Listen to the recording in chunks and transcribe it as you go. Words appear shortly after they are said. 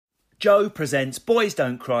Joe presents Boys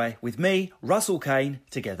Don't Cry with me, Russell Kane,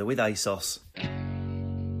 together with ASOS.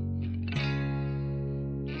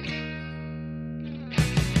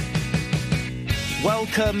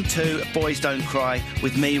 Welcome to Boys Don't Cry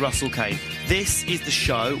with me, Russell Kane. This is the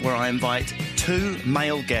show where I invite two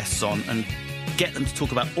male guests on and get them to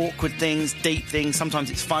talk about awkward things, deep things. Sometimes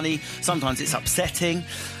it's funny, sometimes it's upsetting.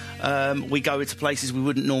 We go into places we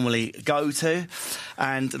wouldn't normally go to,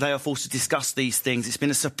 and they are forced to discuss these things. It's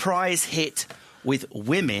been a surprise hit with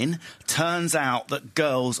women. Turns out that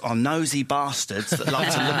girls are nosy bastards that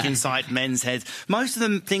like to look inside men's heads. Most of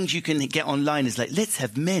the things you can get online is like, let's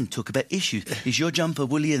have men talk about issues. Is your jumper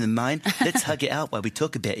woollier than mine? Let's hug it out while we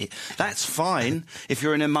talk about it. That's fine if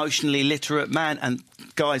you're an emotionally literate man, and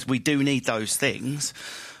guys, we do need those things.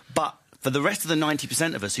 But for the rest of the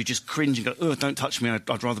 90% of us who just cringe and go, oh, don't touch me,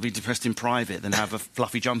 I'd rather be depressed in private than have a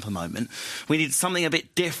fluffy jumper moment, we need something a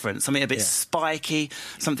bit different, something a bit spiky,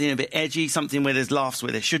 something a bit edgy, something where there's laughs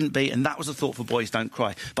where there shouldn't be, and that was a thought for Boys Don't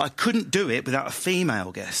Cry. But I couldn't do it without a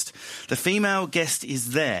female guest. The female guest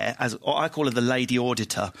is there, as I call her the lady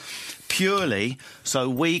auditor, purely so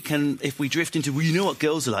we can, if we drift into, well, you know what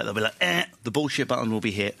girls are like, they'll be like, the bullshit button will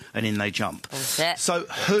be hit, and in they jump. Bullshit. So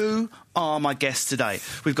who are my guests today?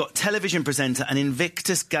 We've got television presenter and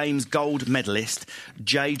Invictus Games gold medalist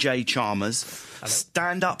JJ Chalmers,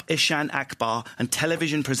 stand-up Ishan Akbar, and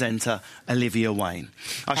television presenter Olivia Wayne.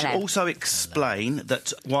 I should also explain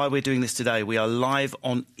that while we're doing this today, we are live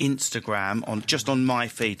on Instagram, just on my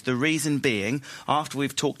feed. The reason being, after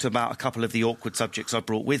we've talked about a couple of the awkward subjects I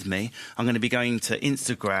brought with me, I'm going to be going to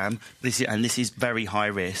Instagram, this is very high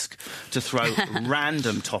risk, to throw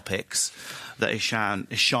random topics that Ishan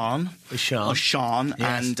yes. and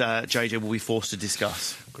JJ will be forced to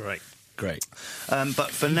discuss. Great.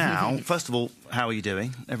 But for now, first of all, how are you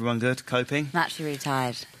doing? Everyone good? Coping? I'm actually really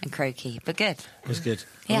tired and croaky, but good. It was good.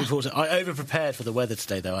 Yeah. I over-prepared for the weather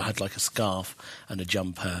today, though. I had like a scarf and a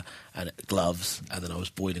jumper and gloves, and then I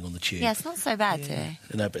was boiling on the tube. Yeah, it's not so bad today.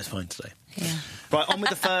 No, but it's fine today. Yeah. Right, on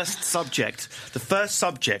with the first subject. The first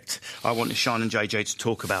subject I want Ishan and JJ to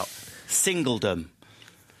talk about, singledom.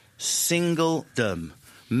 Singledom.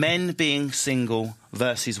 Men being single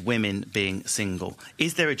versus women being single.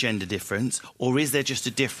 Is there a gender difference, or is there just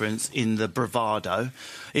a difference in the bravado?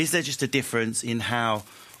 Is there just a difference in how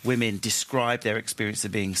women describe their experience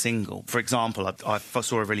of being single? For example, I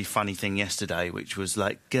saw a really funny thing yesterday, which was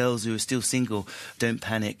like, girls who are still single, don't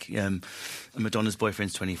panic. Madonna's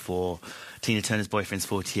boyfriend's 24. Tina Turner's boyfriend's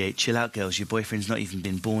 48. Chill out, girls. Your boyfriend's not even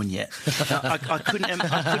been born yet. I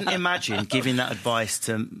couldn't imagine giving that advice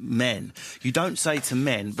to men. You don't say to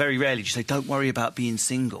men, very rarely, you say, don't worry about being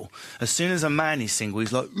single. As soon as a man is single,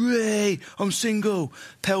 he's like, hey, I'm single.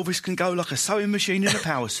 Pelvis can go like a sewing machine in a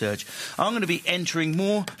power surge. I'm going to be entering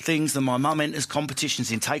more things than my mum enters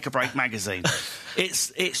competitions in Take a Break magazine.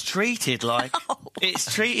 It's treated like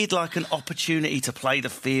an opportunity to play the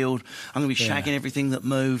field. I'm going to be shagging everything that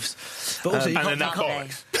moves. But also,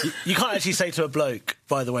 you can't actually say to a bloke,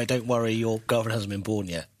 by the way, don't worry, your girlfriend hasn't been born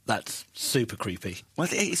yet. That's super creepy. Well,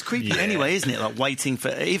 it's creepy anyway, isn't it? Like waiting for...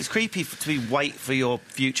 It's creepy wait for your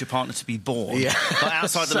future partner to be born. Yeah. Like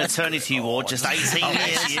outside the maternity ward, just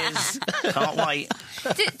 18 years. Can't wait.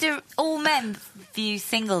 Do all men view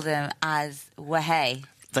singledom as wahey?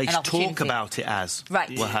 They talk about it as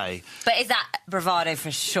wahey. But is that bravado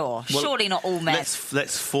for sure? Well, surely not all men.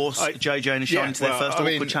 Let's force JJ and Ishan into their first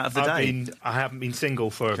awkward chat of the day. I haven't been single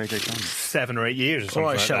for 7 or 8 years or something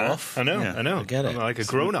like show that. off. I know. I get it. I'm like a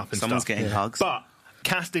grown-up and Someone's stuff. getting hugs. But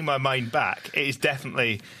casting my mind back, it is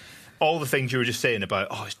definitely all the things you were just saying about,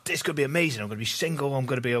 this could be amazing, I'm going to be single, I'm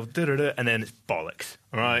going to be able to and then it's bollocks,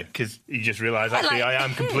 all right? Because you just realise, actually, I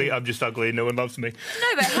am complete, I'm just ugly and no one loves me. No,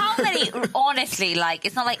 but how many, honestly, like,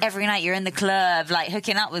 it's not like every night you're in the club, like,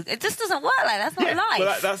 hooking up with... It just doesn't work like that. That's not life.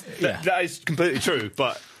 Well, that is completely true,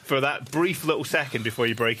 but for that brief little second before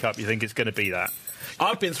you break up, you think it's going to be that.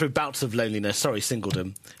 I've been through bouts of loneliness,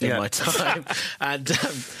 singledom, in my time. And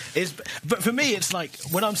but for me, it's like,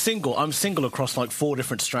 when I'm single across like 4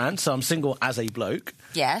 different strands. So I'm single as a bloke.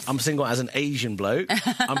 Yes. I'm single as an Asian bloke.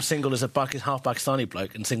 I'm single as a half Pakistani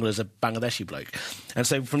bloke, and single as a Bangladeshi bloke. And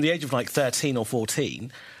so from the age of like 13 or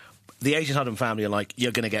 14... the Asian side of the family are like,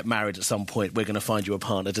 you're going to get married at some point, we're going to find you a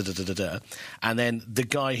partner, And then the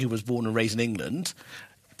guy who was born and raised in England...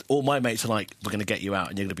 all my mates are like, we're going to get you out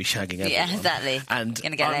and you're going to be shagging everyone. Yeah, exactly. And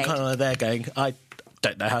I'm kind of there going,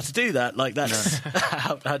 don't know how to do that. Like, that's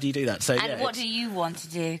how do you do that? So, And what do you want to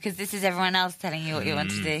do? Because this is everyone else telling you what you want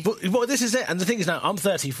to do. Well, this is it. And the thing is now, I'm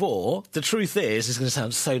 34. The truth is, it's going to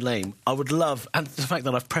sound so lame. I would love, and the fact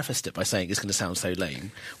that I've prefaced it by saying it's going to sound so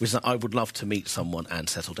lame, which is that I would love to meet someone and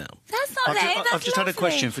settle down. That's not lame. That's I've just had a lovely.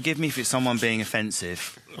 question. Forgive me if it's someone being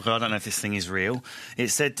offensive. I don't know if this thing is real. It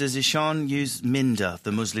said, does Ishan use Minder,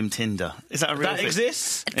 the Muslim Tinder? Is that a real That thing?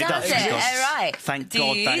 exists? Does it? Oh, right. Thank Do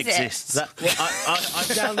God you that use it? exists. I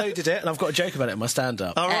downloaded it, and I've got a joke about it in my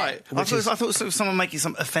stand-up. All right. I thought it was someone making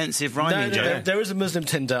some offensive rhyming joke. There is a Muslim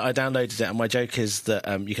Tinder. I downloaded it, and my joke is that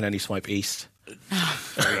you can only swipe east.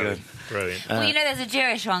 Very good. Brilliant. Well, you know, there's a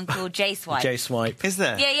Jewish one called J-Swipe. J-swipe. Is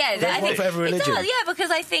there? Yeah. There's one for every religion. It does, yeah,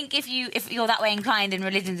 because I think if you're that way inclined and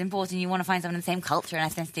religion's important, you want to find someone in the same culture and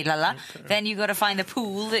ethnicity, then you've got to find the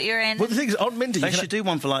pool that you're in. Well, the thing is, on Minder, They should do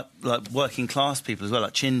one for like working class people as well,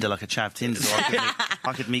 like Tinder, like a chav Tinder. So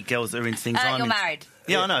I could meet girls that are into things. I'm you're into. married.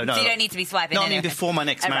 Yeah, I know. No, So you don't need to be swiping. No, I mean anyway. before my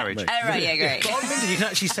next Oh, right. marriage. Oh, right, yeah, great. But on Minder, you can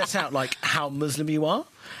actually set out like how Muslim you are.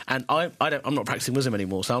 And I'm not practicing Muslim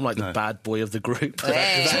anymore, so I'm like the bad boy of the group.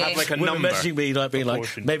 Hey. Does it have like a Women number? messaging me like being like,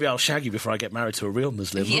 Proportion. maybe I'll shag you before I get married to a real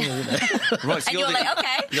Muslim. Yeah. You know. Right, so And you're like,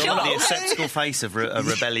 okay, You're sure. the acceptable face of a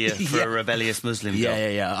rebellious Muslim girl.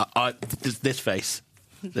 Yeah. This face.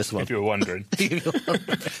 This one. If you were wondering.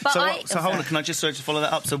 But So hold on, can I just sort of follow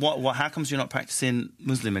that up? So what? How comes you're not practicing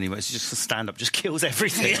Muslim anyway? It's just a stand-up just kills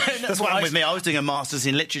everything. That's what happened with me. I was doing a master's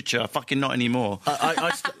in literature. Fucking not anymore.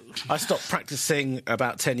 I stopped practicing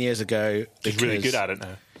about 10 years ago. He's really good at it now.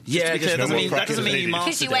 Yeah, Because no more that doesn't mean you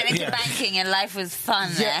practice. Because you mastered went it. into banking and life was fun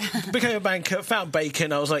yeah. there. Became a banker, found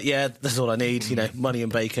bacon. I was like, yeah, this is all I need. You know, money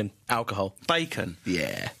and bacon, alcohol. Bacon.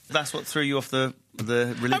 Yeah. That's what threw you off the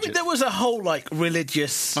religion. I mean, there was a whole like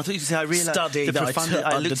religious I thought you could say I realised study the that I profundity- I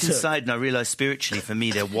looked undertook. inside and I realised spiritually for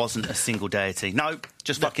me there wasn't a single deity. No,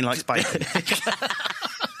 just fucking likes bacon.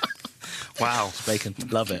 Wow. Bacon,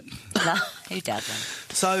 love it. No, who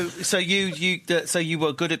doesn't? So you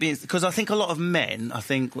were good at being, because I think a lot of men, I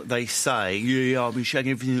think what they say, yeah, I've been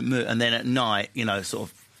shagging everything, and then at night, you know, sort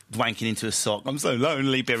of wanking into a sock. I'm so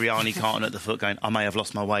lonely, biryani carton at the foot, going, I may have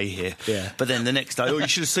lost my way here. Yeah. But then the next day, oh, you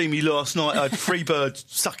should have seen me last night. I had three birds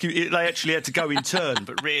sucking. They actually had to go in turn,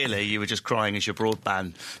 but really, you were just crying as your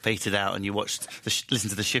broadband petered out, and you listened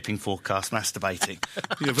to the shipping forecast, masturbating.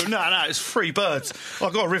 You go, no, it's three birds.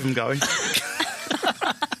 I've got a rhythm going.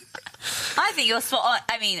 I think you're spot on.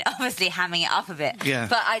 I mean, obviously hamming it up a bit. Yeah.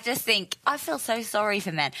 But I just think, I feel so sorry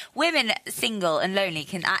for men. Women, single and lonely,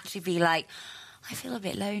 can actually be like, I feel a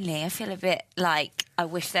bit lonely. I feel a bit like I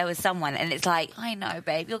wish there was someone. And it's like, I know,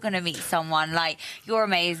 babe, you're going to meet someone. Like, you're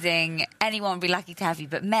amazing. Anyone would be lucky to have you.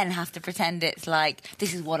 But men have to pretend it's like,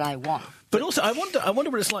 this is what I want. But also, I wonder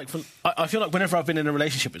what it's like. I feel like whenever I've been in a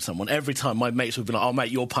relationship with someone, every time my mates would be like, "Oh, mate,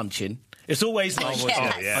 you're punching." It's always like,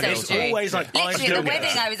 That's so true. always like, I'm Literally, at the doing wedding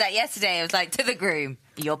it. I was at yesterday, it was like, to the groom,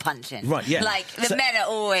 you're punching. Right, yeah. Like, the men are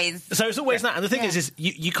always... So it's always that. And the thing Yeah. is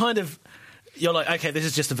you kind of... You're like, okay, this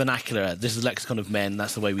is just a vernacular. This is the lexicon of men.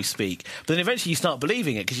 That's the way we speak. But then eventually you start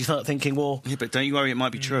believing it because you start thinking, well... Yeah, but don't you worry, it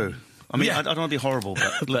might be true. I mean, Yeah. I don't want to be horrible,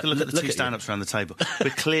 but look at the Look two at you. stand-ups around the table.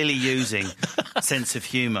 We're clearly using sense of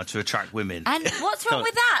humour to attract women. And what's wrong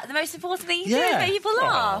with that? The most important thing you do is Yeah. make people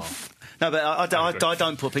laugh. No, but I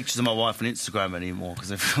don't put pictures of my wife on Instagram anymore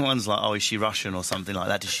because everyone's like, oh, is she Russian or something like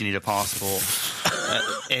that? Does she need a passport?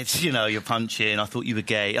 It's, you know, you're punching. I thought you were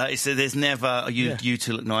gay. So there's never you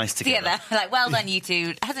two look nice together. Together. Like, well done, you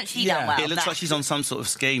two. Hasn't she done well? It looks That- like she's on some sort of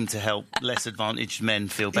scheme to help less advantaged men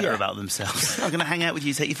feel better Yeah. about themselves. I'm going to hang out with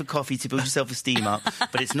you, take you for coffee to build your self-esteem up,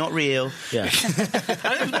 but it's not real. Yeah.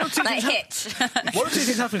 like Hitch. One or two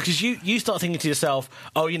things happen because you start thinking to yourself,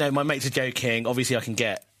 oh, you know, my mates are joking. Obviously, I can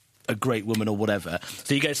get a great woman or whatever.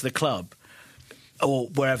 So you go to the club or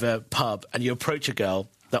wherever pub and you approach a girl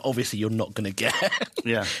that obviously you're not going to get.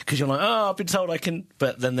 Yeah. Because you're like, oh, I've been told I can.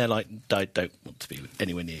 But then they're like, I don't want to be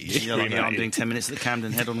anywhere near you. You're like, Screaming at I'm you. doing 10 minutes at the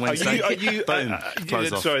Camden Head on Wednesday. Are you Boom.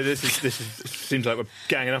 Close off. sorry, this seems like we're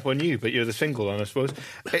ganging up on you, but you're the single one, I suppose.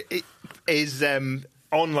 Is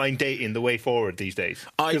online dating the way forward these days?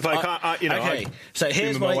 'Cause okay, so I've been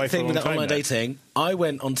here's with my my wife for a thing with long that time online now. dating. I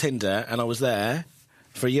went on Tinder and I was there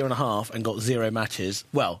for a year and a half and got 0 matches.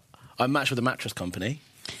 Well, I matched with a mattress company,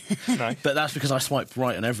 Nice. but that's because I swiped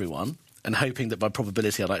right on everyone and hoping that by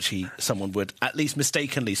probability someone would at least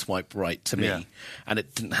mistakenly swipe right to me, Yeah. and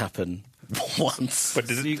it didn't happen once. But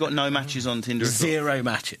So you got no matches on Tinder at all? 0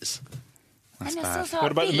 matches. And you're bad. still so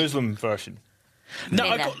What about the upbeat. Muslim version? No,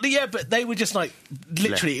 Yeah. I got, but they were just like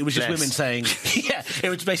literally. It was just Less. women saying, yeah. It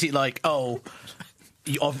was basically like, oh,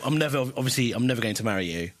 I'm never going to marry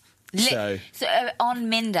you. So on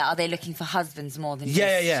Minder, are they looking for husbands more than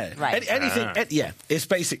yeah. Right. Anything, it's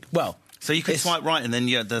basic. Well, So you can swipe right, and then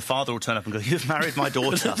the father will turn up and go, "You've married my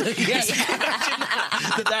daughter." yes.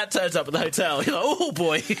 that turns up at the hotel. You're like, oh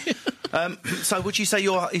boy. So would you say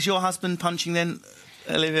is your husband punching then,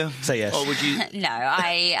 Olivia? Say yes. Or would you? No,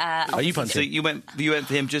 I. Are you punching? So you went for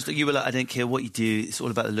him. You were like, I don't care what you do. It's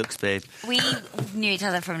all about the looks, babe. We knew each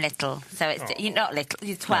other from little, so it's you're not little.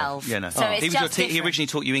 He's 12. Yeah, no. So it's he was just he originally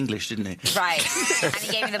taught you English, didn't he? Right, and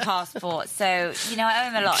he gave me the passport, so I owe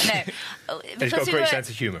him a lot. No, He's got a great sense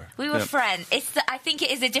of humour. We were friends. I think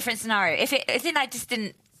it is a different scenario. I just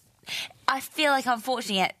didn't. I feel like,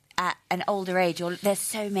 unfortunately, at an older age, there's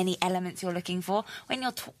so many elements you're looking for. When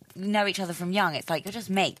you know each other from young, it's like you're just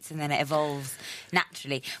mates, and then it evolves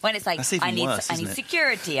naturally. When it's like, I need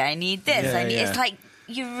security, I need this, it's like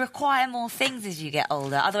you require more things as you get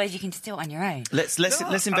older. Otherwise, you can just do it on your own. Let's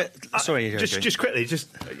sorry, just quickly.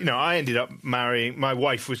 I ended up marrying. My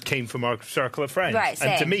wife came from our circle of friends, right?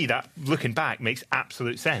 And to me, that looking back makes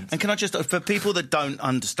absolute sense. And can I just, for people that don't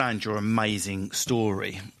understand your amazing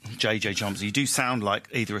story, JJ Johnson, you do sound like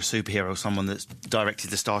either a superhero or someone that's directed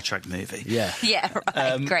the Star Trek movie. Yeah, yeah,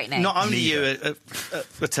 right. Great name. Not only you a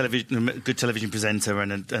good television presenter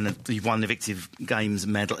and you won the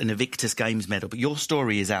Invictus Games medal, but your story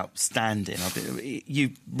is outstanding. You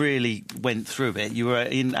really went through it. You were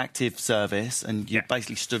in active service, and you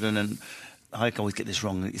basically stood in and. I always get this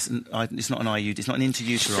wrong. It's not an IUD. It's not an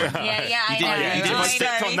intrauterine. Yeah, I know. You didn't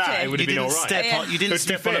step on that. It would have been all right. You didn't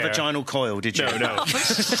step on a vaginal coil, did you? No.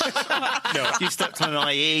 No. You stepped on an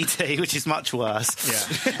IED, which is much worse.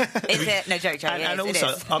 Yeah. Is it? No, joke. And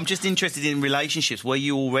also, I'm just interested in relationships. Were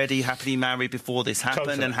you already happily married before this happened,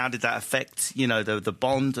 totally. and how did that affect, the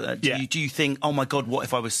bond? Do you think, oh my God, what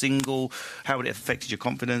if I was single? How would it have affected your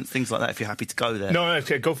confidence? Things like that. If you're happy to go there. No,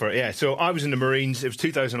 go for it. Yeah. So I was in the Marines. It was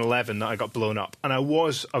 2011 that I got blown up, and I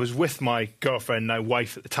was with my girlfriend, now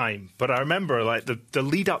wife at the time. But I remember like the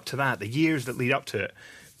lead up to that, the years that lead up to it,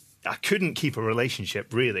 I couldn't keep a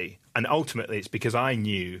relationship really, and ultimately it's because I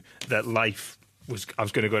knew that I was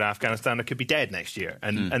going to go to Afghanistan. I could be dead next year,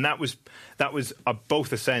 and that was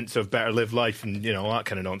both a sense of better live life and all that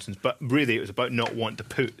kind of nonsense. But really, it was about not wanting to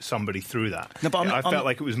put somebody through that. No, but I felt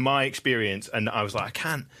like it was my experience, and I was like, I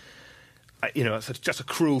can't. It's just a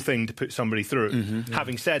cruel thing to put somebody through. Mm-hmm.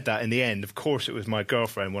 Having said that, in the end, of course, it was my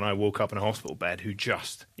girlfriend when I woke up in a hospital bed who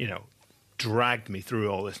just, dragged me through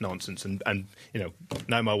all this nonsense. And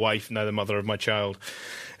now my wife, now the mother of my child,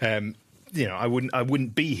 I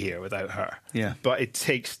wouldn't be here without her. Yeah. But it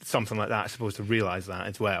takes something like that, I suppose, to realise that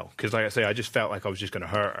as well. Because, like I say, I just felt like I was just going to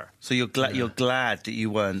hurt her. So you're glad that you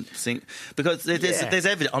weren't because there's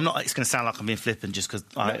evidence. It's going to sound like I'm being flippant just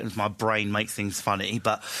because my brain makes things funny,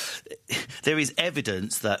 but there is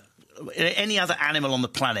evidence that any other animal on the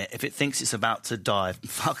planet, if it thinks it's about to die,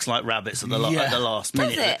 fucks like rabbits at the last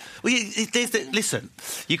minute. Does it? Well, listen,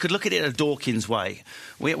 you could look at it a Dawkins way.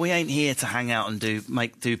 We ain't here to hang out and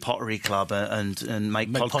do pottery club and make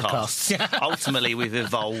podcasts. Ultimately, we've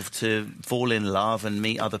evolved to fall in love and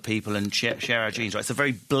meet other people and share our genes. Right? It's a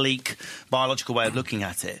very bleak biological way of looking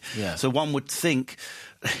at it. Yeah. So one would think.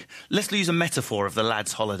 Let's use a metaphor of the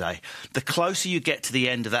lad's holiday. The closer you get to the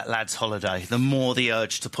end of that lad's holiday, the more the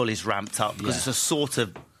urge to pull is ramped up because it's a sort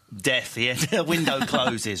of death. The window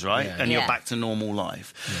closes, right? And you're back to normal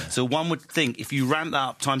life. Yeah. So one would think if you ramp that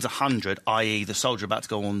up times 100, i.e. the soldier about to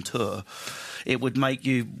go on tour, it would make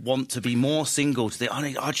you want to be more single.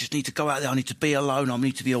 I just need to go out there. I need to be alone. I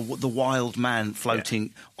need to be the wild man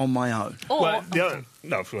floating on my own.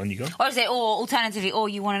 No, for when you go. Or alternatively,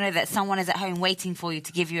 you want to know that someone is at home waiting for you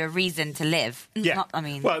to give you a reason to live. Yeah.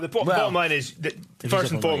 The bottom line is that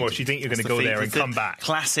first and foremost, you think you're going to go there and come back.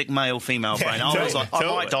 Classic male-female brain. I was like, I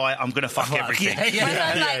might die. I'm going to fuck everything.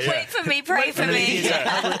 Wait for me, pray for me.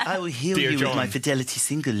 I will heal you with my fidelity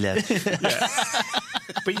single love.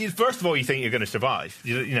 But first of all, you think you're going to survive.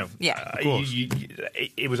 Of course.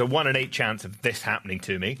 It was a 1 in 8 chance of this happening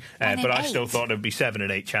to me, but I still thought there would be 7 in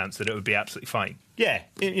 8 chance that it would be absolutely fine. Yeah,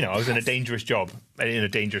 I was in a dangerous job in a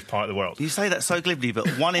dangerous part of the world. You say that so glibly, but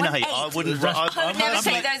 1 in 8, I wouldn't. I would never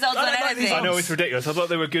take those odds on anything. I know it's ridiculous. I thought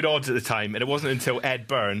they were good odds at the time, and it wasn't until Ed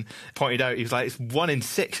Byrne pointed out, he was like, it's 1 in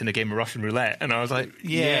 6 in a game of Russian roulette, and I was like,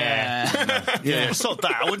 yeah. Sod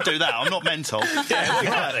that. I wouldn't do that. I'm not mental.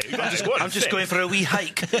 Yeah, exactly. I'm just going for a wee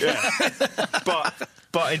hike.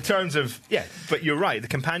 But in terms of, but you're right, the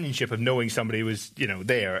companionship of knowing somebody was,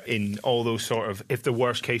 there in all those sort of, if the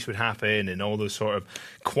worst case would happen, and all those sort of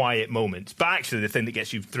quiet moments. But actually, the thing that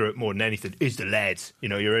gets you through it more than anything is the lads.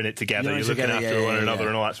 You're in it together, you're looking after one another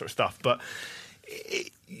and all that sort of stuff. But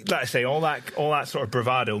like I say, all that sort of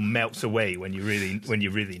bravado melts away when you really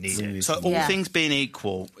need it. So all things being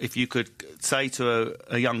equal, if you could say to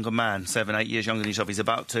a younger man, 7, 8 years younger than yourself, he's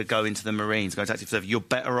about to go into the Marines, go into active service, you're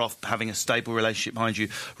better off having a stable relationship behind you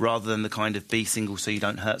rather than the kind of be single so you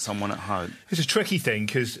don't hurt someone at home. It's a tricky thing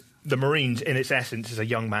because the Marines, in its essence, is a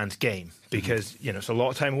young man's game because it's a lot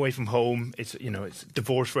of time away from home. It's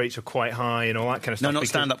divorce rates are quite high and all that kind of stuff. No, not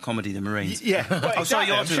stand-up comedy. The Marines. Yeah, well, I'm sorry,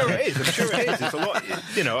 I'm sure it is. It's a lot.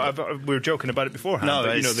 We were joking about it beforehand. No,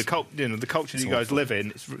 but, the culture that you guys live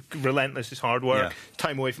in, it's relentless. It's hard work. Yeah.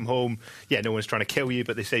 Time away from home. Yeah, no one's trying to kill you,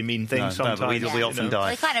 but they say mean things sometimes. No, but we often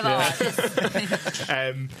die. They kind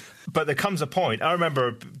of are. But there comes a point. I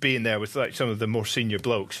remember being there with like some of the more senior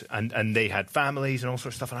blokes, and they had families and all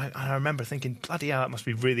sorts of stuff. And I remember thinking, bloody hell, that must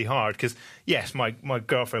be really hard. Because yes, my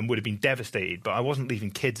girlfriend would have been devastated, but I wasn't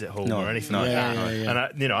leaving kids at home or anything like that.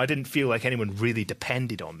 And I didn't feel like anyone really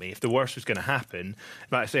depended on me. If the worst was going to happen,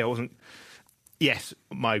 like I say, I wasn't. Yes,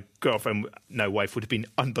 my girlfriend, now wife, would have been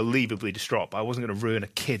unbelievably distraught, but I wasn't going to ruin a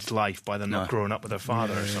kid's life by them not growing up with their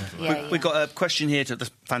father or something. We've got a question here. That's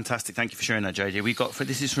fantastic. Thank you for sharing that, JJ.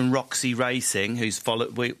 This is from Roxy Racing, who's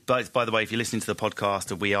followed. By the way, if you're listening to the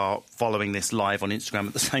podcast, we are following this live on Instagram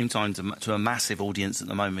at the same time to a massive audience at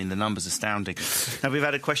the moment. The numbers are astounding. Now, we've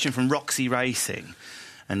had a question from Roxy Racing.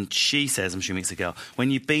 And she says, I'm assuming it's a girl, when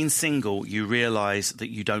you've been single, you realise that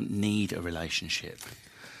you don't need a relationship.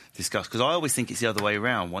 Discuss, because I always think it's the other way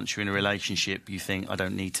around. Once you're in a relationship, you think, I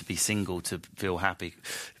don't need to be single to feel happy.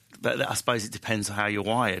 But I suppose it depends on how you're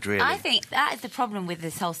wired, really. I think that is the problem with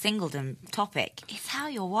this whole singledom topic. It's how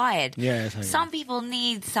you're wired. Yeah, some people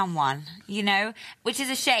need someone, which is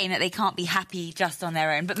a shame that they can't be happy just on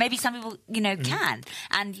their own. But maybe some people, can.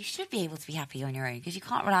 And you should be able to be happy on your own because you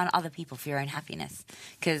can't rely on other people for your own happiness.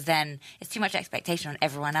 Because then it's too much expectation on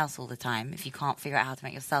everyone else all the time if you can't figure out how to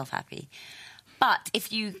make yourself happy. But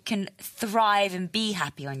if you can thrive and be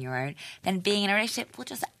happy on your own, then being in a relationship will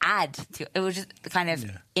just add to it. It will just kind of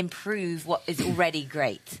improve what is already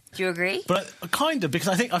great. Do you agree? But kind of,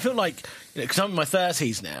 because I feel like, because I'm in my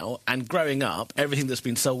 30s now, and growing up, everything that's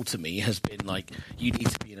been sold to me has been like, you need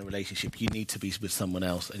to be in a relationship, you need to be with someone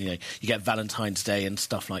else, and you get Valentine's Day and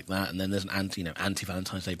stuff like that, and then there's an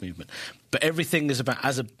anti-Valentine's Day movement. But everything is about,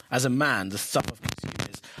 as a man, the stuff I've consumed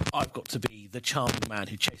is, I've got to be the charming man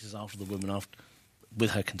who chases after the woman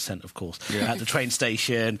with her consent, of course, at the train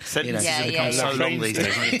station. Sentences become so long these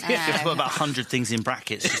days. You have to put about 100 things in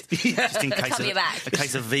brackets just in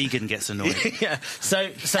case a vegan gets annoyed. So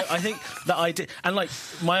I think that I did, and like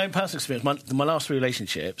my own personal experience, my last 3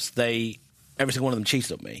 relationships, every single one of them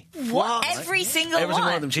cheated on me. What? Every single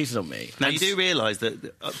one of them cheated on me. Now, you do realise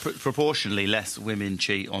that proportionally less women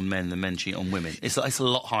cheat on men than men cheat on women. It's a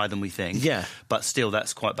lot higher than we think. Yeah. But still,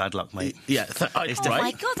 that's quite bad luck, mate. Yeah.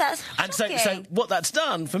 My God, that's shocking. And so what that's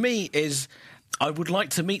done for me is I would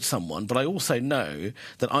like to meet someone, but I also know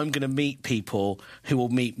that I'm going to meet people who will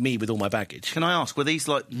meet me with all my baggage. Can I ask, were these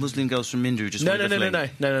like Muslim girls from Minda who just No.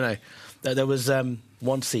 There was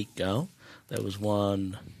one Sikh girl. There was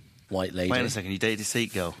one white lady. Wait a second, you dated a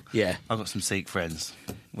Sikh girl? Yeah. I've got some Sikh friends.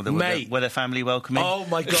 Were their family welcoming? Oh,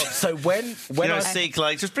 my God. So when I Sikh,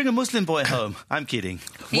 just bring a Muslim boy home. I'm kidding.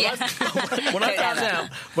 When I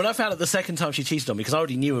found out the second time she cheated on me, because I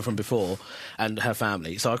already knew her from before and her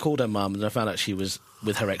family, so I called her mum and I found out she was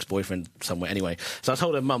with her ex-boyfriend somewhere anyway. So I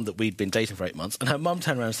told her mum that we'd been dating for 8 months, and her mum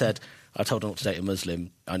turned around and said, I told her not to date a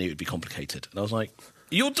Muslim. I knew it would be complicated. And I was like,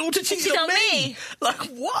 your daughter cheated on me? Like,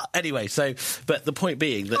 what? Anyway, but the point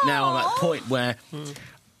being that now I'm at a point where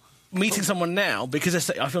meeting someone now, because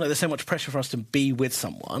I feel like there's so much pressure for us to be with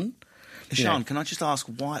someone. Sean, can I just ask,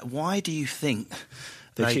 why do you think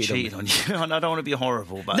they cheated on you? I don't want to be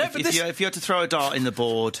horrible, but if you had to throw a dart in the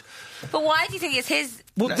board... But why do you think it's his...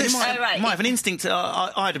 Well, might have an instinct.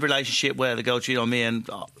 I had a relationship where the girl cheated on me, and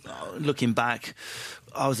looking back...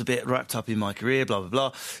 I was a bit wrapped up in my career, blah, blah,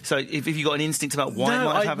 blah. So if you got an instinct about why it might have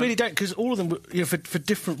happened? No, I really don't, because all of them, for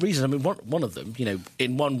different reasons. I mean, one of them,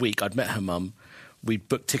 in 1 week I'd met her mum. We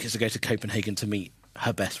booked tickets to go to Copenhagen to meet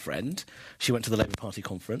her best friend. She went to the Labour Party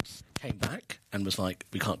conference, came back, and was like,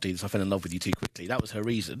 we can't do this, I fell in love with you too quickly. That was her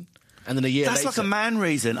reason. And then a year later... That's like a man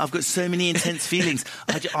reason. I've got so many intense feelings.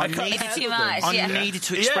 I needed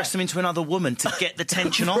to express them into another woman to get the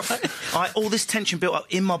tension off. All this tension built up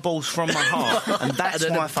in my balls from my heart, and that's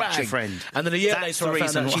why I fucked your friend. And then a year later I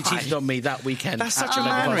found out she cheated on me that weekend. That's such a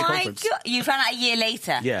man reason. Oh my God. You found out a year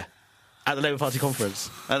later? Yeah. At the Labour Party conference.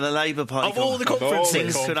 At the Labour Party conference. Of all the conferences.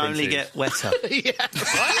 Things could only get wetter. Yeah,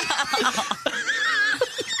 right?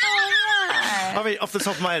 I mean, off the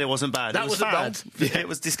top of my head, it wasn't bad. That it was wasn't foul. bad. Yeah, it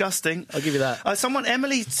was disgusting. I'll give you that. Someone,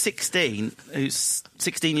 Emily, 16, who's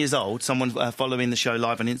 16 years old, someone following the show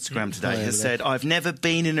live on Instagram today, has said, I've never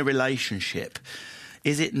been in a relationship.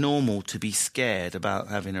 Is it normal to be scared about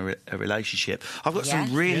having a relationship? I've got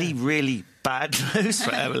some really bad news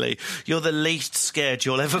for Emily. You're the least scared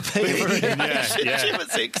you'll ever be in a relationship at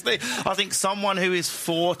 16. I think someone who is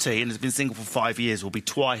 40 and has been single for 5 years will be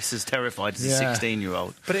twice as terrified as a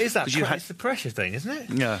 16-year-old. But it is that it's the pressure thing, isn't it?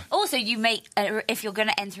 Yeah. Also, you make if you're going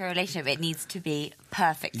to enter a relationship, it needs to be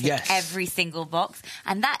perfect in every single box,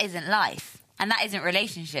 and that isn't life. And that isn't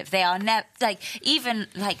relationships. They are never, even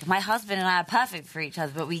my husband and I are perfect for each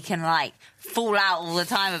other, but we can, fall out all the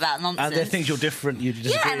time about nonsense. And there are things you're different, you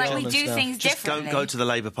disagree on. Yeah, and we do things differently. Just don't go to the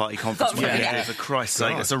Labour Party conference. For Christ's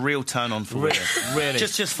sake, that's a real turn-on for you. Really?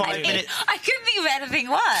 Just 5 minutes. I couldn't think of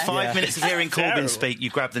anything worse. 5 minutes of hearing Corbyn speak,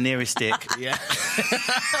 you grab the nearest stick. Yeah.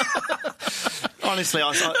 Honestly,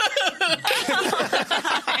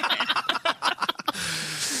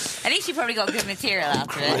 At least you probably got good material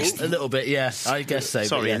out of it. A little bit, yeah. I guess so.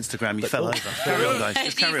 Sorry, Instagram, you fell over. Carry on, guys.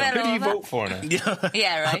 Just carry on. Who do you vote for now?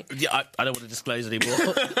 Yeah, right. I don't want to disclose anymore.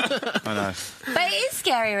 I know. But it is a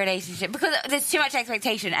scary relationship because there's too much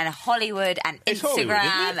expectation, and Hollywood and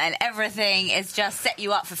Instagram and everything is just set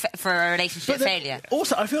you up for a relationship failure.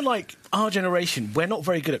 Also, I feel like our generation, we're not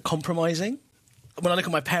very good at compromising. When I look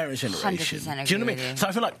at my parents' generation, 100% do you know what I mean? So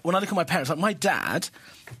I feel like when I look at my parents, my dad,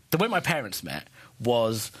 the way my parents met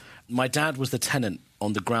was my dad was the tenant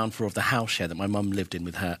on the ground floor of the house share that my mum lived in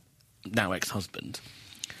with her now ex-husband.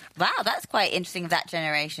 Wow, that's quite interesting of that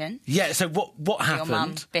generation. Yeah, so what happened... Your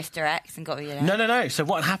mum biffed her ex and got you there. No. So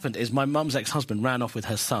what happened is my mum's ex-husband ran off with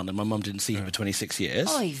her son and my mum didn't see him for 26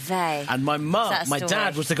 years. Oy vey. And my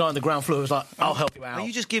dad was the guy on the ground floor who was like, I'll help you out. Are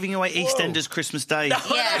you just giving away EastEnders Christmas Day?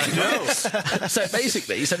 Yeah. So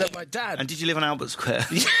basically, so that my dad... And did you live on Albert Square?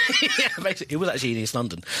 Yeah, basically. It was actually in East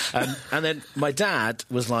London. And then my dad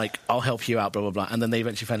was like, I'll help you out, blah, blah, blah. And then they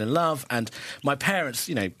eventually fell in love. And my parents,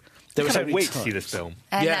 there were so many wait times. to see this film.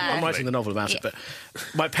 Yeah, I'm writing the novel about it. But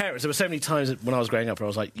my parents, there were so many times when I was growing up where I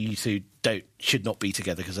was like, you two should not be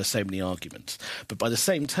together because there's so many arguments. But by the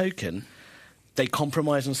same token, they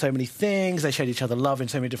compromised on so many things. They showed each other love in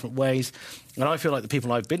so many different ways. And I feel like the people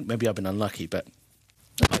maybe I've been unlucky, but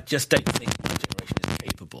I just don't think my generation is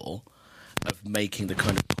capable of making the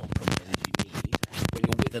kind of compromises you need when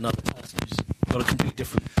you're with another person who's got a completely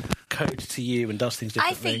different code to you and does things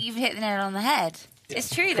differently. I think you've hit the nail on the head.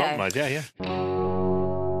 It's true, though. Compromise, yeah.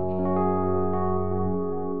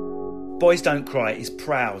 Boys Don't Cry is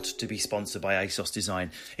proud to be sponsored by ASOS Design.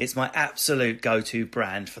 It's my absolute go-to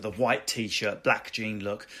brand for the white T-shirt, black jean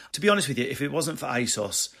look. To be honest with you, if it wasn't for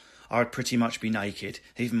ASOS, I would pretty much be naked.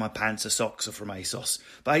 Even my pants or socks are from ASOS.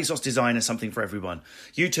 But ASOS Design is something for everyone.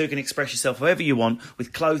 You too can express yourself however you want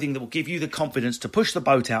with clothing that will give you the confidence to push the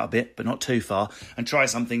boat out a bit, but not too far, and try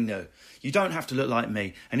something new. You don't have to look like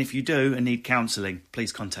me, and if you do and need counselling,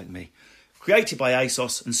 please contact me. Created by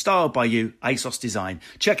ASOS and styled by you, ASOS Design.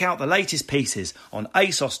 Check out the latest pieces on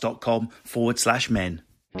asos.com/men.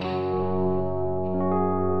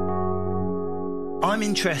 I'm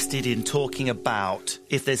interested in talking about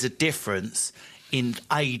if there's a difference in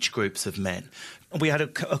age groups of men. We had a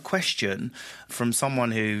question from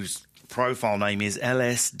someone whose profile name is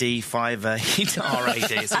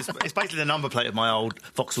LSD58RAD. It's basically the number plate of my old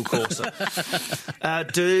Vauxhall Corsa.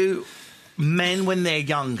 Do men, when they're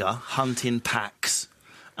younger, hunt in packs,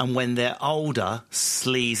 and when they're older,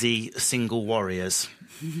 sleazy single warriors?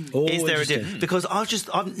 Is there a difference? Because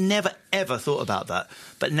I've never ever thought about that,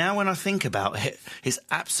 but now when I think about it, it's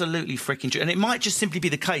absolutely freaking true. And it might just simply be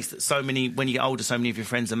the case that when you get older, so many of your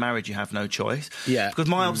friends are married, you have no choice. Yeah. Because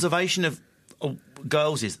my observation of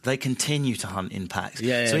girls is they continue to hunt in packs.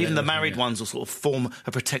 So even the married ones will sort of form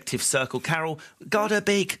a protective circle. Carol, guard her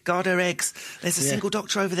beak, guard her eggs. There's a single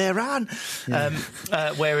doctor over there, run.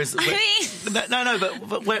 Whereas... girls...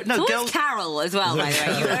 Carol as well, by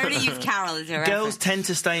the way. You only use Carol as a reference. Girls tend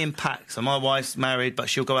to stay in packs. So my wife's married, but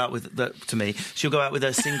she'll go out with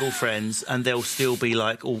her single friends, and they'll still be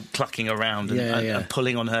like all clucking around and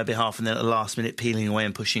pulling on her behalf, and then at the last minute peeling away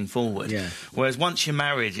and pushing forward. Whereas once you're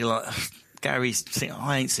married, you're like...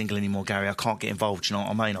 I ain't single anymore, Gary. I can't get involved. You know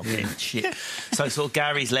what I mean? I'm getting shit. So sort of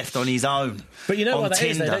Gary's left on his own. But you know what that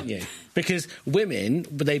Tinder. is, though, don't you? Because women,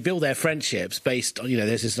 they build their friendships based on,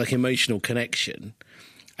 there's this like emotional connection,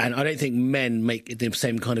 and I don't think men make the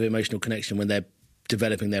same kind of emotional connection when they're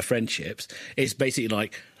developing their friendships. It's basically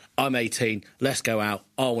like, I'm 18, let's go out.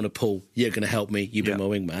 I want to pull. You're going to help me. You be my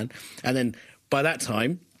wingman. And then by that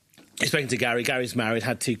time, speaking to Gary. Gary's married,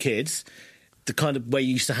 had 2 kids. The kind of way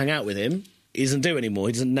you used to hang out with him he doesn't do anymore.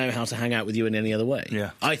 He doesn't know how to hang out with you in any other way.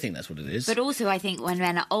 Yeah. I think that's what it is. But also, I think when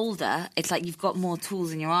men are older, it's like you've got more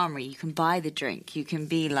tools in your armoury. You can buy the drink. You can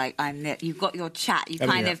be like, you've got your chat. You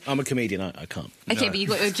kind of. I'm a comedian. I can't. Okay, but you've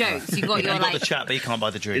got your jokes. You've got your You've like. got the chat, but you can't buy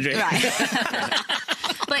the drink. Right.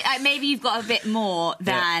 But maybe you've got a bit more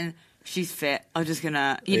than. She's fit. I'm just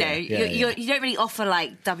gonna, you don't really offer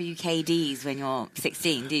like WKDs when you're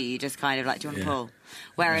 16, do you? You just kind of like, do you want to pull?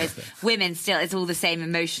 Whereas women still, it's all the same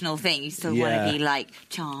emotional thing. You still want to be like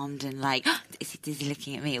charmed and like, is he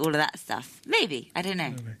looking at me? All of that stuff. Maybe. I don't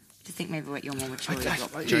know. I think maybe what you're more mature.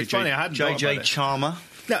 It's funny, I hadn't thought about JJ it. Charmer.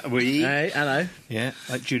 Hey, hello. Yeah,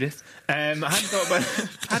 like Judith. I hadn't thought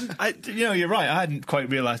about. You're right. I hadn't quite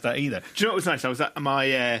realised that either. Do you know what was nice? I was at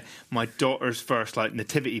my daughter's first like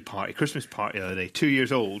nativity party, Christmas party the other day. 2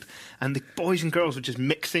 years old, and the boys and girls were just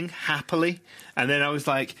mixing happily. And then I was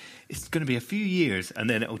like, it's going to be a few years, and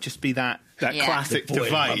then it'll just be that classic The boys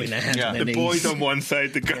divide. rubbing their hands on their The knees. boys on one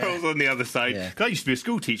side, the girls on the other side. Yeah. 'Cause I used to be a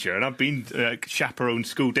school teacher, and I've been chaperoned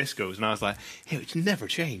school discos, and I was like, it'll never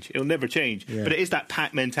change. It'll never change. Yeah. But it is that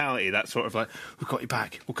pack mentality, that sort of like, we've got your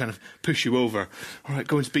back. We'll kind of push you over. All right,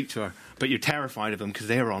 go and speak to her. But you're terrified of them because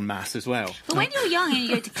they're en masse as well. But when you're young and you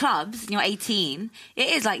go to clubs and you're 18, it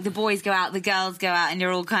is like the boys go out, the girls go out, and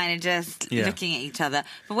you're all kind of just looking at each other.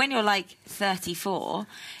 But when you're like 34,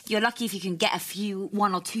 you're lucky if you can get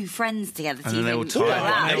one or two friends together to And then even they're all go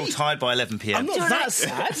tired. out. They're all tired by 11 p.m. I'm not that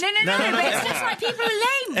sad. No, but it's just like people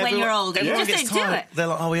are lame when you're older. You Everyone just gets don't do tired. it. They're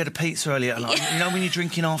like, we had a pizza earlier. And like, you know when you're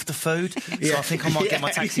drinking after food? So I think I might get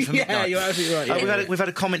my taxi for midnight. Yeah, you're absolutely right. We've had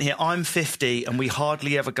a comment here. I'm 50 and we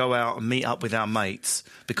hardly ever go out and meet up with our mates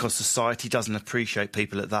because society doesn't appreciate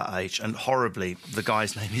people at that age. And horribly, the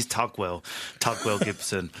guy's name is Tugwell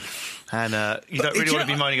Gibson. And you don't really want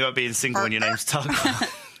to be moaning about being single when your name's Tugwell.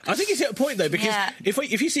 I think it's at a point, though, because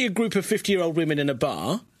if you see a group of 50-year-old women in a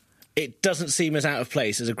bar, it doesn't seem as out of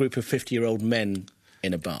place as a group of 50-year-old men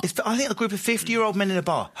in a bar. I think a group of 50-year-old men in a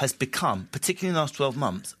bar has become, particularly in the last 12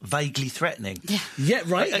 months, vaguely threatening. Yeah,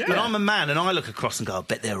 right. When I'm a man and I look across and go, I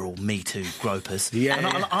bet they're all Me Too gropers. Yeah.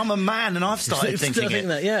 And I'm a man and I've started thinking it.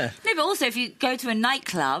 that, yeah. No, but also if you go to a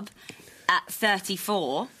nightclub at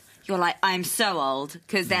 34, you're like, I'm so old,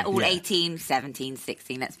 because they're all 18, 17,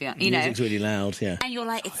 16, let's be honest. Music's really loud, yeah. And you're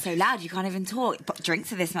like, it's so loud, you can't even talk. But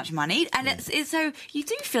drinks are this much money. And it's so, you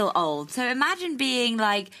do feel old. So imagine being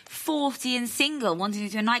like 40 and single, wanting to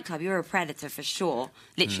go to a nightclub. You're a predator for sure.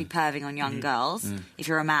 Literally perving on young girls, if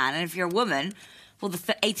you're a man. And if you're a woman, well, the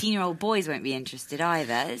 18-year-old boys won't be interested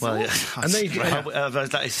either. It's awful. And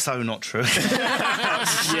that is so not true.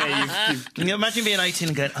 Can you imagine being 18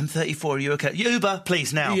 and going, I'm 34, are you okay? Uber,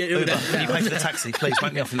 please, now. Yeah, Uber, Uber. can you pay for the taxi? Please,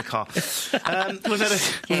 make me off in the car.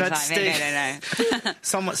 We've had Steve.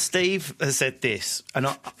 No. Steve has said this, and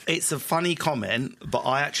it's a funny comment, but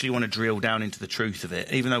I actually want to drill down into the truth of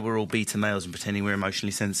it, even though we're all beta males and pretending we're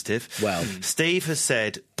emotionally sensitive. Well. Steve has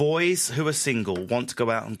said, boys who are single want to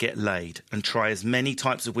go out and get laid and try as many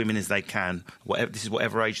types of women as they can. This is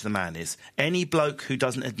whatever age the man is. Any bloke who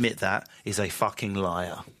doesn't admit that is a fucking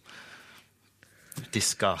liar.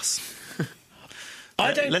 Discuss.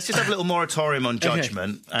 Let's just have a little moratorium on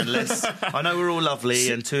judgment, and I know we're all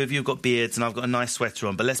lovely, and two of you have got beards, and I've got a nice sweater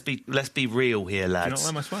on, but let's be real here, lads.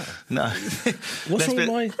 You're not wearing my sweater. No. What's wrong with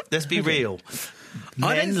my... Let's be real.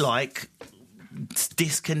 Men like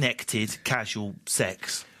disconnected, casual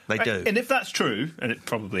sex. They do. And if that's true, and it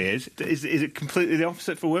probably is it completely the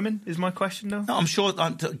opposite for women, is my question, though? No, I'm sure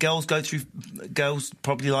girls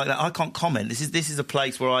probably like that. I can't comment. This is a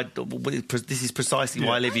place where this is precisely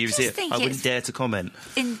why I live here. I wouldn't dare to comment.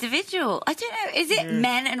 Individual. I don't know. Is it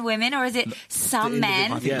men and women, or is it some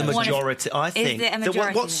men? I think the majority. Is it a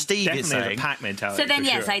majority? What Steve is Definitely saying. a pack mentality. So then,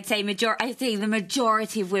 yes, sure. I'd say I think the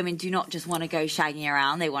majority of women do not just want to go shagging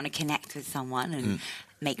around. They want to connect with someone and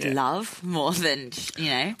make love more than,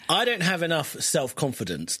 I don't have enough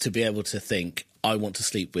self-confidence to be able to think I want to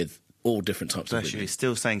sleep with all different types of women. You're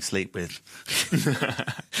still saying sleep with.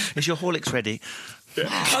 Is your Horlicks ready?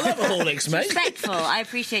 I love a Horlicks, mate. Respectful. I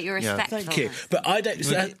appreciate your respect. Thank you. But I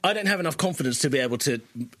don't have enough confidence to be able to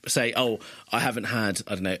say, oh, I haven't had,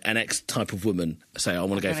 I don't know, an X type of woman say, I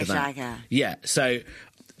want to go for that. Shagger. Yeah, so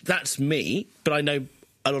that's me, but I know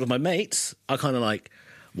a lot of my mates are kind of like,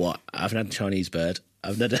 what? I haven't had a Chinese bird.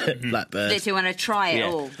 I've never had blackbird. Literally want to try it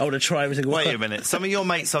all. I want to try every single one. Wait a minute. Some of your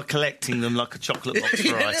mates are collecting them like a chocolate box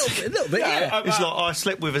for ice. A little bit, yeah. It's like, I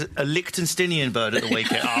slept with a Liechtensteinian bird at the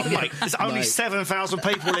weekend. Oh, mate, there's only 7,000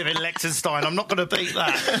 people live in Liechtenstein. I'm not going to beat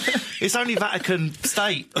that. It's only Vatican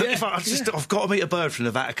State. Yeah. I've got to meet a bird from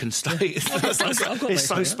the Vatican State. It's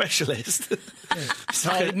so specialist.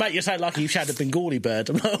 Mate, you're so lucky you've had a Bengali bird.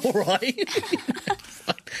 I'm like, all right.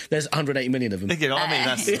 There's 180 million of them. You know what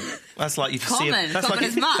I mean? That's like if you see Common. that's Common like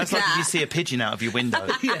as much, that's like if that. you see a pigeon out of your window.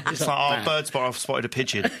 It's like, bird spot, I've spotted a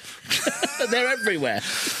pigeon. They're everywhere.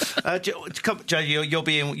 Joe,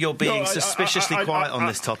 you're being suspiciously quiet on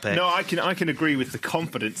this topic. No, I can agree with the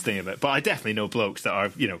confidence thing of it, but I definitely know blokes that are,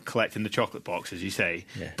 collecting the chocolate box, as you say.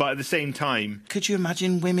 Yeah. But at the same time, Could you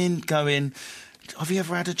imagine women going, have you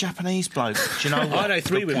ever had a Japanese bloke? Do you know what? I know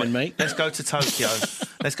 3 Good women, point. mate. Let's go to Tokyo.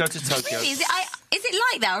 Really? Is it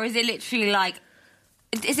like that, or is it literally like?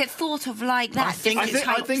 Is it thought of like that? I think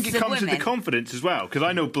I think it comes with the confidence as well, because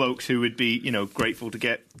I know blokes who would be, grateful to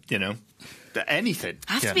get, anything.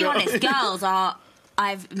 I have to be honest. Girls are.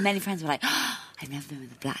 I've many friends who are like, I've never been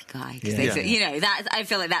with a black guy. 'Cause that I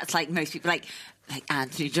feel like that's like most people like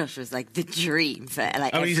Anthony Joshua's like the dream for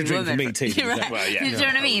like. He's a dream for me too. Right. Well, yeah. Do you know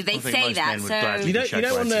what I mean? They think say most that. men would So gladly You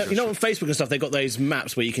know on Joshua. Facebook and stuff, they've got those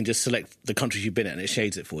maps where you can just select the countries you've been at and it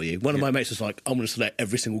shades it for you. One of my mates was like, I'm going to select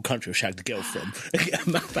every single country I've shagged a girl from and get a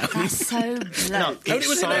map out. that's so No, bloke. it's it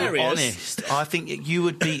was so hilarious. honest. I think you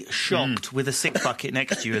would be shocked with a sick bucket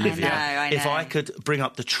next to you, Olivia, I know. if I could bring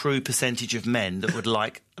up the true percentage of men that would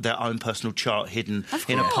like their own personal chart hidden Of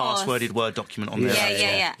in a course. passworded Word document on their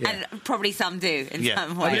Yeah. laptop. And probably some do in Yeah.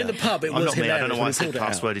 some I way. mean, in the pub, it I'm was not me. I don't know why I hilarious when said we pulled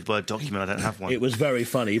it out. passworded Word document. I don't have one. It was very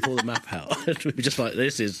funny. He pulled the map out. We were just like,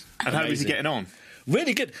 this is And how was he amazing. getting on?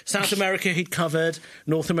 Really good. South America he'd covered,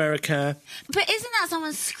 North America. But isn't that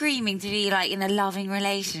someone screaming to be like in a loving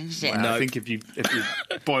relationship? I think if you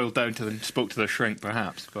boiled down to them, spoke to their shrink,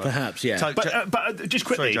 perhaps. But, Perhaps, yeah. So- but just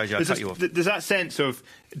quickly, Sorry, JJ, I cut you off. there's that sense of,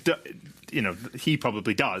 he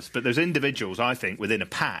probably does, but there's individuals, I think, within a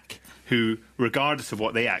pack who, regardless of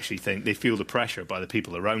what they actually think, they feel the pressure by the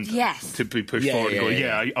people around them Yes. to be pushed Yeah, forward and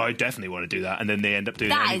yeah, go, I definitely want to do that, and then they end up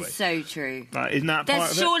doing it That anyway. is so true. Isn't that part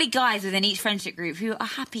There's of it? surely guys within each friendship group who are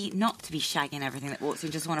happy not to be shagging everything that walks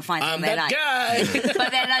in, just want to find I'm something they that like. guy.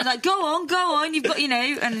 But then I was like, go on, you've got,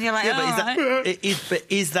 and you're like, Yeah, but oh,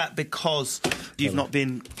 is that because you've not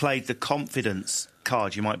been played the confidence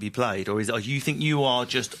card you might be played, or you think you are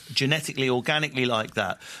just genetically, organically like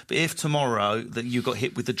that? But if tomorrow that you got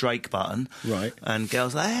hit with the Drake button, Right, and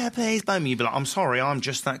girls like, hey, please bone me, you'd be like, I'm sorry, I'm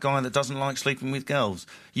just that guy that doesn't like sleeping with girls.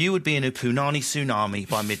 You would be in a punani tsunami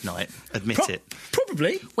by midnight. Admit it.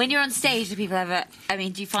 Probably. When you're on stage, do people ever? I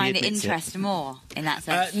mean, do you find it admits it. interest more in that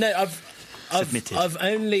sense? No, Submitted. I've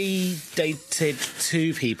only dated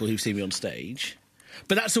 2 people who've seen me on stage.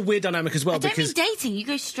 But that's a weird dynamic as well I don't because mean dating. You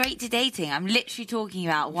go straight to dating. I'm literally talking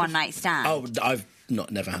about one night stand. I've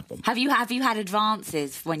never had one. Have you had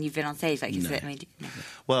advances when you've been on stage? Like you said, no.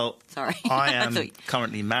 Well, Sorry. I am I thought-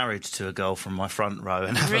 currently married to a girl from my front row,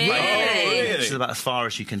 and have a Really? mate, which is about as far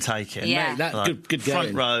as you can take it. Yeah. Mate, that Like, good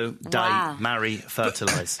front going. row, date, Wow. marry,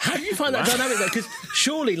 fertilise. How do you find that dynamic though? Because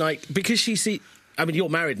surely, because she see. I mean, you're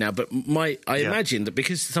married now, but I imagine that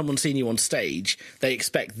because someone's seen you on stage, they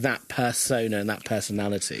expect that persona and that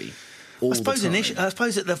personality. All I suppose, the time. I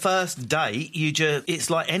suppose at the first date,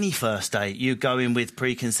 it's like any first date. You go in with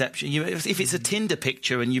preconception. If it's a Tinder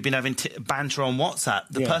picture and you've been having banter on WhatsApp,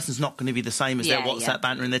 the person's not going to be the same as their Yeah, WhatsApp yeah.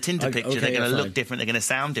 banter and their Tinder Okay, picture. They're going to fine. look different. They're going to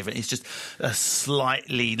sound different. It's just a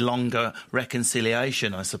slightly longer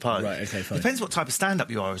reconciliation, I suppose. Right, okay, fine. Depends what type of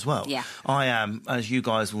stand-up you are as well. Yeah. I am, as you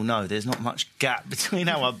guys will know, there's not much gap between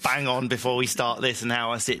how I bang on before we start this and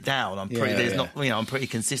how I sit down. I'm pretty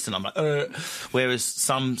consistent. I'm like, whereas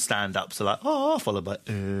some stand-ups are like, followed by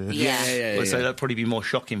Yeah. So that'd probably be more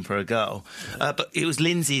shocking for a girl. But it was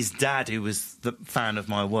Lindsay's dad who was the fan of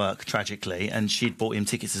my work, tragically, and she'd bought him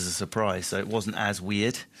tickets as a surprise, so it wasn't as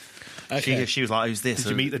weird. Okay. She was like, who's this? Did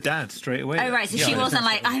you meet the dad straight away? Oh right, so she wasn't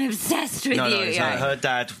like, I'm obsessed with No, you. so Yeah. her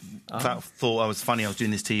dad thought I was funny. I was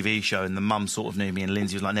doing this TV show, and the mum sort of knew me, and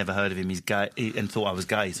Lindsay was like, never heard of him. He's gay, and thought I was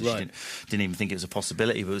gay, so Right. she didn't even think it was a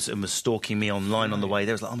possibility. But was stalking me online on the way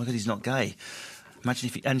there. Was like, oh my god, he's not gay.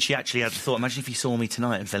 Imagine if, and she actually had the thought, imagine if he saw me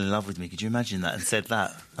tonight and fell in love with me. Could you imagine that? And said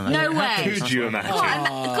that. And No way. Could you imagine?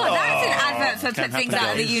 God, that's an advert for put things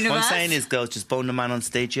out of the What universe. I'm saying is, girls, just bone a man on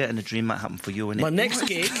stage yet, and a dream might happen for you. My next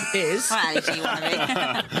gig is. What attitude you want to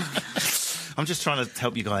be? I'm just trying to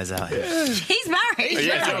help you guys out here. He's married.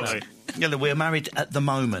 Yeah, totally. Yeah, we're married at the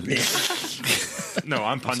moment. No,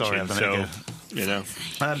 I'm punching, Sorry, I've done it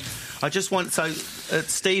so, I just want... So,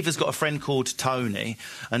 Steve has got a friend called Tony,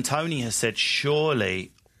 and Tony has said,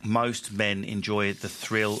 surely most men enjoy the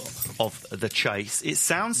thrill of the chase. It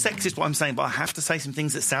sounds sexist what I'm saying, but I have to say some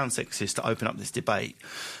things that sound sexist to open up this debate.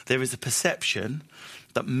 There is a perception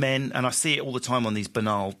that men, and I see it all the time on these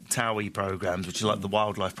banal TOWIE programmes, which are like the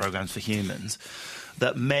wildlife programmes for humans,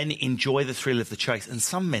 that men enjoy the thrill of the chase, and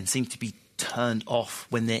some men seem to be turned off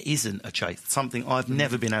when there isn't a chase. Something I've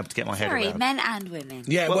never been able to get my head Sorry, around. men and women.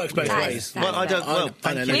 Yeah, it works both That ways. is- Well, I don't. Well,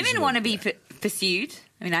 I know. Women want to be pursued.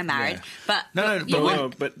 I mean, I'm married, but No, you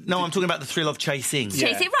want I'm talking about the thrill of chasing.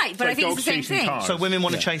 chase it right. But I think it's the same thing. So women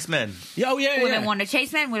want to chase men. Yeah, oh yeah, Women yeah. want to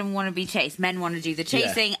chase men, women want to be chased. Men want to do the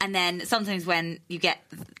chasing, and then sometimes when you get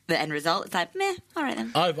the end result, it's like, meh, all right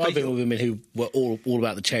then. I've been with women who were all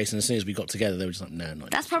about the chase, and as soon as we got together, they were just like, no,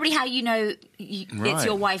 not. That's probably how you know it's Right.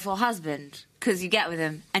 your wife or husband, because you get with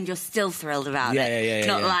them and you're still thrilled about Yeah, it. yeah,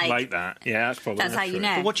 Not yeah. like that. Yeah, that's probably that's how you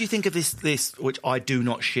know. But what do you think of this, which I do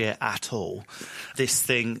not share at all, this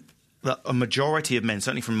thing that a majority of men,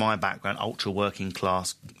 certainly from my background, ultra working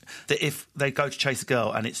class, that if they go to chase a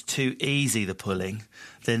girl and it's too easy, the pulling,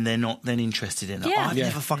 then they're not then interested in it. Yeah. I've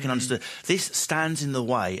never fucking understood. This stands in the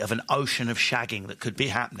way of an ocean of shagging that could be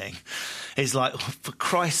happening. It's like, for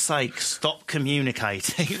Christ's sake, stop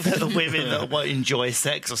communicating that the women that won't enjoy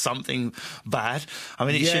sex or something bad. I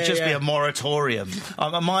mean, it should just be a moratorium.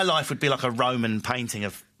 My life would be like a Roman painting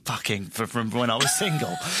of fucking from when I was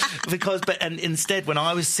single, and instead when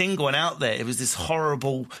I was single and out there, it was this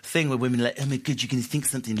horrible thing where women like, oh my god, you can think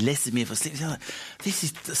something less of me if I sleep. Like, this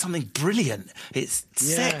is something brilliant. It's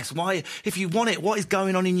sex. Why, if you want it, what is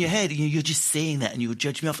going on in your head? You're just seeing that and you would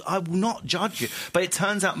judge me off. I will not judge you, but it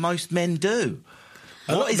turns out most men do.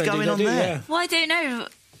 What is going on there? Yeah. Well, I don't know.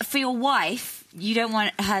 For your wife, you don't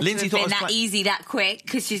want her Lindsay to thought have been I was that quite- easy, that quick,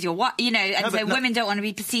 because she's your wife, and No, so but no- women don't want to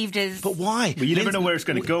be perceived as... But why? Well, you never Lindsay- know where it's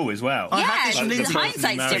going to go as well. I Yeah, had this from because Lindsay.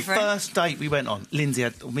 hindsight's different. First date we went on, Lindsay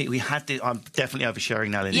we had this. I'm definitely oversharing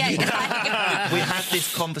now, Lindsay. Yeah, we had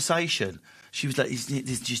this conversation. She was like,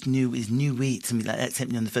 "There's just new wheat." Something like that.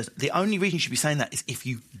 Sent me on the first. The only reason you should be saying that is if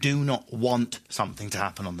you do not want something to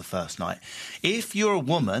happen on the first night. If you're a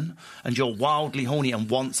woman and you're wildly horny and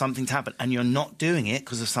want something to happen and you're not doing it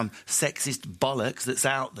because of some sexist bollocks that's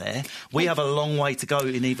out there, we have a long way to go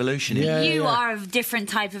in evolution. You are a different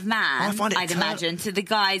type of man, I find it I'd imagine, to the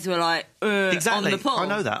guys who are like, Exactly. on the pull. I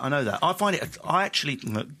know that. I actually,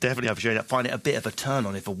 definitely oversharing that, find it a bit of a turn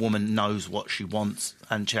on if a woman knows what she wants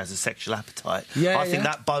and she has a sexual appetite. I think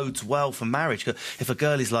that bodes well for marriage. If a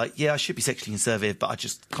girl is like, yeah, I should be sexually conservative, but I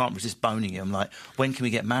just can't resist boning you, I'm like, when can we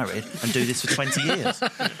get married and do this for 20 years?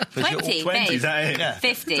 20, 20, babe. is that it? Yeah.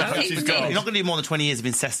 50, That's what 60. she's got. You're not going to do more than 20 years of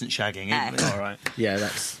incessant shagging. No. All right. Yeah,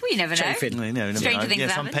 that's. Well, you never know. Chafing. You never Stranger know. things Yeah,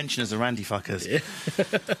 some happen. pensioners are randy fuckers.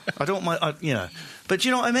 I don't mind, but do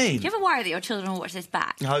you know what I mean? Do you ever worry that your children will watch this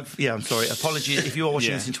back? I'm sorry. Apologies if you are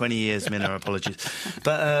watching Yeah. this in 20 years, Minna. Apologies.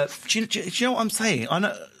 But do you know what I'm saying? I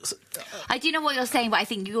know. I do know what you're saying, but I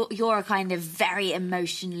think you're a kind of very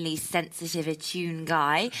emotionally sensitive, attuned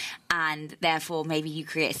guy, and therefore maybe you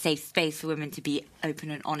create a safe space for women to be open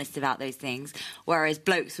and honest about those things. Whereas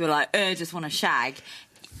blokes were like, just want to shag.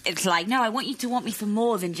 It's like, no, I want you to want me for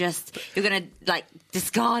more than just you're going to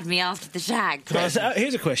discard me after the shag. So,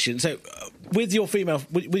 here's a question. So, with your female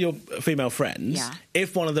friends, Yeah.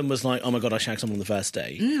 if one of them was like, "Oh my god, I shagged someone on the first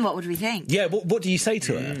day," What would we think? yeah, what do you say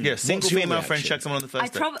to her? Yeah, single What's your female friend reaction? shag someone on the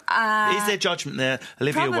first I'd date. Is there judgment there?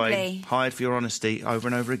 Olivia Probably. Wade, hired for your honesty over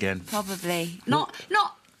and over again. Probably not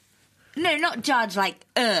judge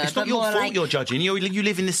It's but not your more fault like you're judging. You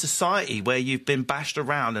live in this society where you've been bashed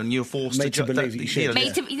around and you're forced Made to ju- believe that you should.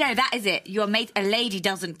 made to, that is it. Your mate, a lady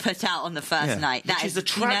doesn't put out on the first Yeah. night. That Which is a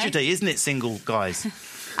tragedy, isn't it, single guys?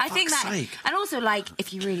 I think Fuck's that, sake. and also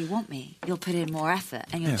if you really want me, you'll put in more effort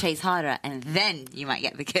and you'll chase harder, and then you might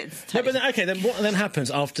get the goods. No, but then what then happens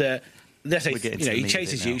after? Let's say We're getting to he the meat of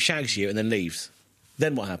chases it you, now. shags you, and then leaves.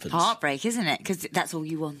 Then what happens? Heartbreak, isn't it? Because that's all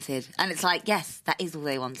you wanted, and it's like, yes, that is all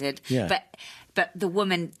they wanted. Yeah. But the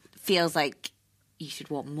woman feels like you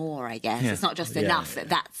should want more. I guess Yeah. it's not just Yeah. enough that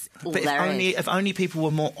that's all But there is. if only people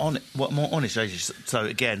were more honest. So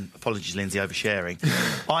again, apologies, Lindsay, oversharing.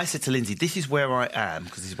 I said to Lindsay, "This is where I am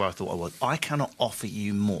because this is where I thought I was. I cannot offer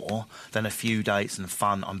you more than a few dates and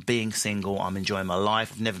fun. I'm being single. I'm enjoying my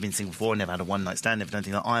life. I've never been single before. Never had a one night stand. Never done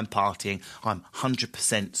anything like that. I'm partying. I'm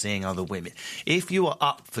 100% seeing other women. If you are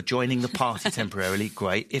up for joining the party temporarily,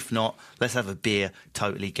 great. If not, let's have a beer.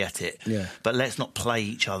 Totally get it. Yeah. But let's not play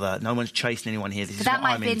each other. No one's chasing anyone here. This But is that what might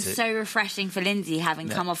I'm have been into." so refreshing for Lindsay, having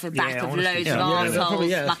come off the back Yeah, of honestly, loads yeah. of Yeah, arseholes probably,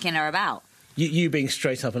 yeah. mucking her about. You being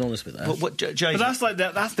straight up and honest with her. Jay, But that's like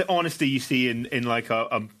that's the honesty you see in like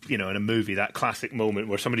a in a movie, that classic moment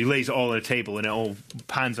where somebody lays it all on a table and it all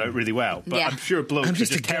pans out really well. But Yeah. I'm sure blokes I'm are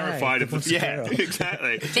just just a guy terrified that of wants to yeah, go.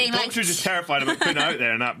 exactly. Being Blokes like- are just terrified of it putting it out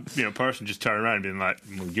there, and that person just turning around and being like,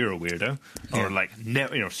 well, "You're a weirdo," or like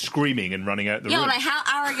screaming and running out the Yeah, room. like how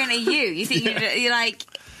arrogant are you? You think you're like.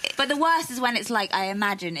 But the worst is when it's like, I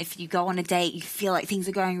imagine if you go on a date, you feel like things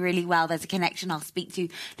are going really well, there's a connection, I'll speak to,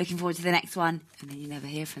 looking forward to the next one, and then you never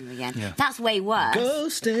hear from them again. Yeah. That's way worse.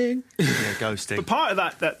 Ghosting. Yeah, ghosting. But part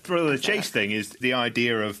of that thrill of the chase thing is the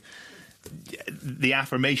idea of the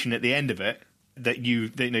affirmation at the end of it that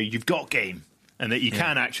you've got game. And that you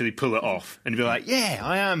can actually pull it off and be like, yeah,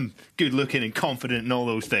 I am good looking and confident and all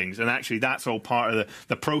those things. And actually, that's all part of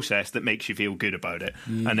the process that makes you feel good about it.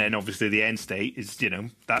 And then obviously the end state is,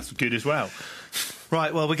 that's good as well.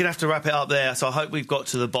 Right, well, we're going to have to wrap it up there. So I hope we've got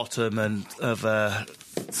to the bottom of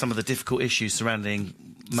some of the difficult issues surrounding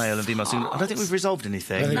male and female singles. I don't think we've resolved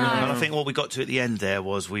anything. No. And I think what we got to at the end there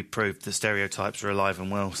was we proved the stereotypes are alive and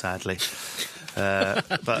well, sadly. But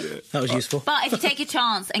that was useful. But if you take a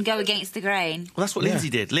chance and go against the grain, well, that's what Lindsay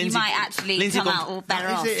did. Lindsay, you might actually come out all better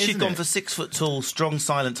off. She'd gone for 6 foot tall, strong,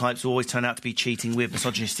 silent types who always turn out to be cheating with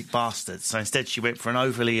misogynistic bastards. So instead, she went for an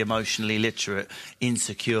overly emotionally literate,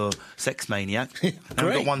 insecure sex maniac. And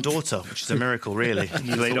we've got one daughter, which is a miracle, really.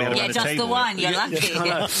 Just the one. You're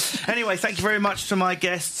lucky. Anyway, thank you very much to my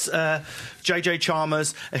guests, JJ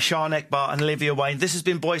Chalmers, Eshaan Ekbar and Olivia Wayne. This has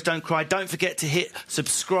been Boys Don't Cry. Don't forget to hit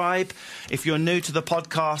subscribe. If you're new to the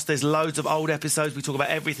podcast, there's loads of old episodes. We talk about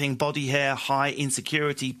everything: body hair, height,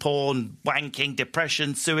 insecurity, porn, wanking,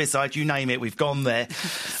 depression, suicide, you name it, we've gone there.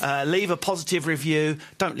 Leave a positive review.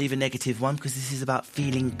 Don't leave a negative one, because this is about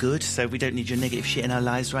feeling good, so we don't need your negative shit in our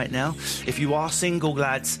lives right now. If you are single,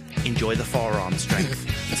 lads, enjoy the forearm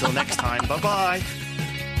strength. Until next time, bye-bye.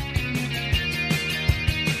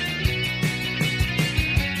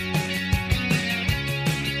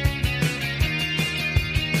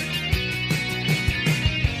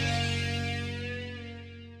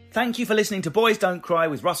 Thank you for listening to Boys Don't Cry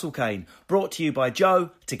with Russell Kane, brought to you by Joe,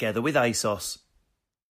 together with ASOS.